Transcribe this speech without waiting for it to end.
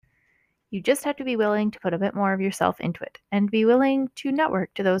You just have to be willing to put a bit more of yourself into it and be willing to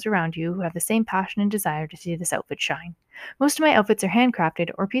network to those around you who have the same passion and desire to see this outfit shine. Most of my outfits are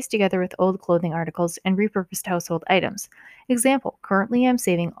handcrafted or pieced together with old clothing articles and repurposed household items. Example, currently I'm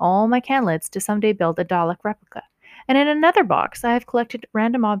saving all my can lids to someday build a Dalek replica. And in another box, I have collected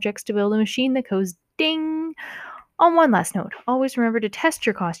random objects to build a machine that goes ding. On one last note, always remember to test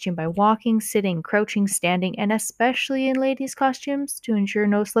your costume by walking, sitting, crouching, standing, and especially in ladies' costumes, to ensure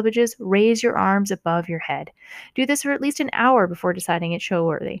no slippages, raise your arms above your head. Do this for at least an hour before deciding it's show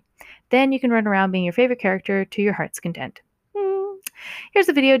worthy. Then you can run around being your favorite character to your heart's content. Hmm. Here's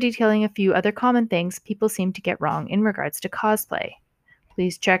a video detailing a few other common things people seem to get wrong in regards to cosplay.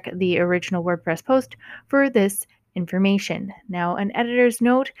 Please check the original WordPress post for this information. Now, an editor's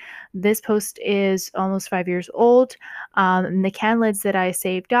note, this post is almost 5 years old. And the can lids that I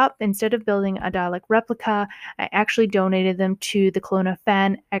saved up, instead of building a Dalek replica, I actually donated them to the Kelowna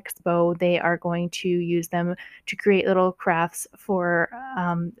Fan Expo. They are going to use them to create little crafts for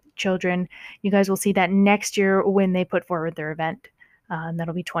children. You guys will see that next year when they put forward their event.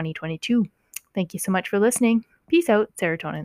 That'll be 2022. Thank you so much for listening. Peace out, serotonin.